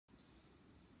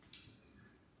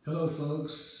Hello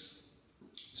folks,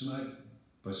 tonight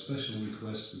by special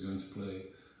request we're going to play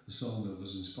a song that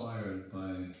was inspired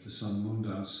by the Sun Moon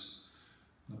Dance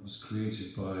that was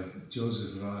created by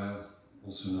Joseph Ryle,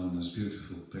 also known as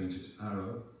Beautiful Painted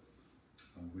Arrow.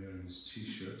 I'm wearing his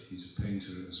t-shirt, he's a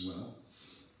painter as well.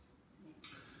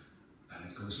 And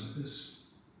it goes like this.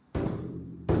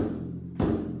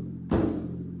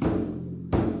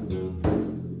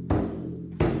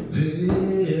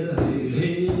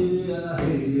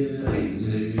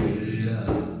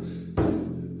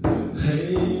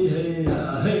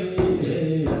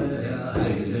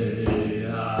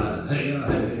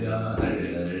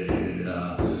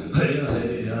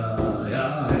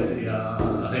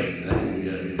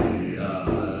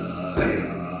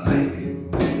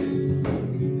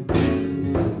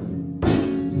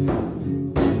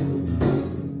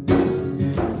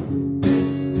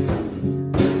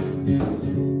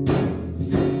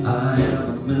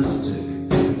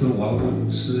 Though I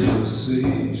wouldn't say a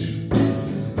sage,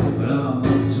 but I'm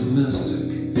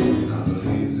optimistic. I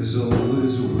believe there's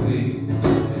always a way,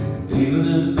 even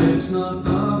if it's not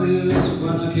obvious.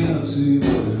 When I can't see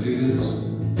what it is,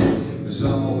 there's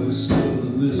always still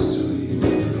the mystery.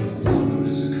 Wonder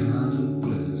is a kind of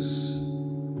bliss.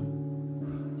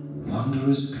 Wonder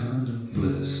is a kind of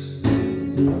bliss.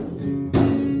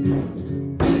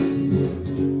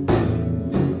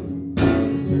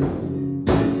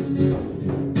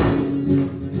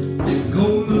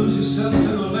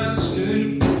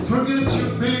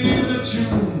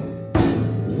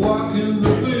 Walk in the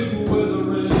big weather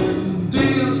and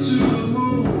dance to the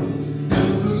moon,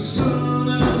 and the sun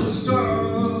and the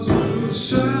stars will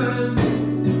shine.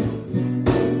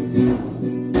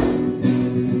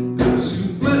 'Cause you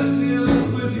bless the earth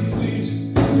with your feet,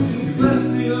 you bless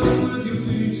the earth with your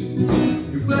feet,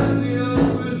 you bless the earth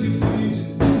with your feet.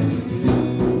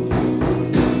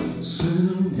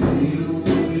 Sing Weyo,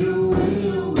 Weyo,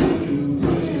 Weyo,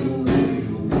 Weyo,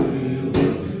 Weyo, Weyo, Weyo,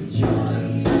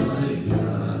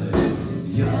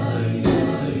 yeah.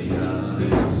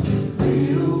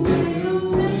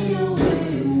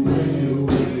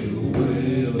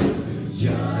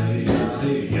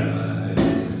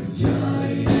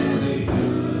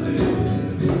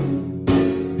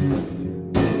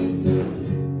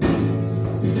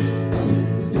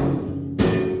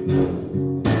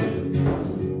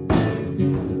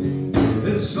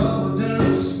 It's all a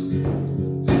dance,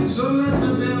 so let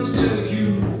the dance take you.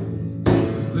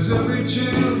 There's every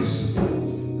chance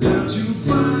that you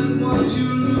find what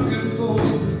you're looking for.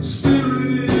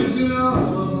 Spirit is in all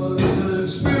of us, and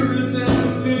it's spirit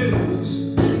that lives.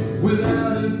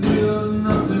 Without it we are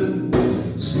nothing.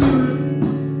 Spirit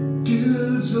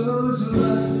gives us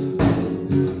life.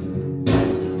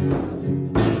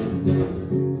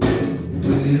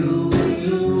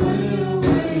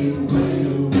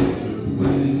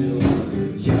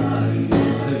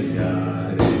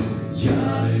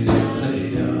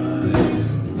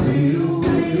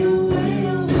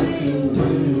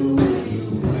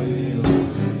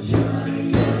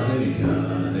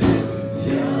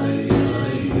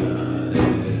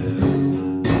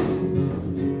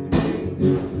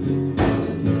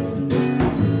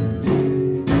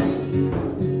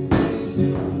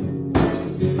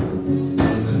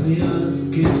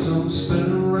 Keeps on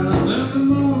spinning